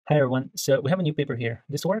Hi everyone, so we have a new paper here.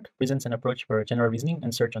 This work presents an approach for general reasoning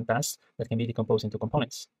and search on tasks that can be decomposed into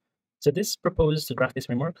components. So this proposed graph-based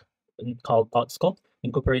framework called ThoughtSculpt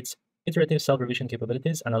incorporates iterative self-revision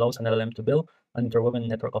capabilities and allows an LLM to build an interwoven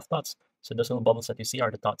network of thoughts. So those little bubbles that you see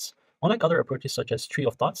are the thoughts. Unlike other approaches such as tree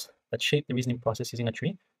of thoughts that shape the reasoning process using a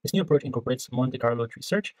tree, this new approach incorporates Monte Carlo tree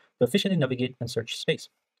search to efficiently navigate and search space.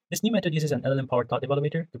 This new method uses an LLM-powered thought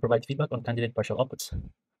evaluator to provide feedback on candidate partial outputs.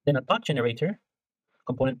 Then a thought generator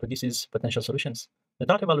component produces potential solutions. The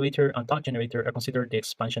thought evaluator and thought generator are considered the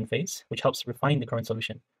expansion phase, which helps refine the current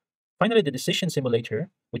solution. Finally, the decision simulator,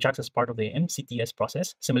 which acts as part of the MCTS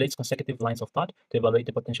process, simulates consecutive lines of thought to evaluate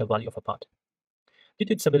the potential value of a thought. Due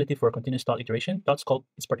to its ability for continuous thought iteration, ThoughtSculpt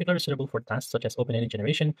is particularly suitable for tasks such as open-ended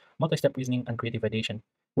generation, multi-step reasoning, and creative ideation.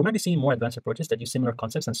 We might be seeing more advanced approaches that use similar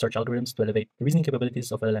concepts and search algorithms to elevate the reasoning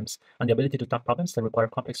capabilities of LLMs and the ability to tackle problems that require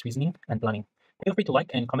complex reasoning and planning. Feel free to like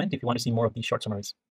and comment if you want to see more of these short summaries.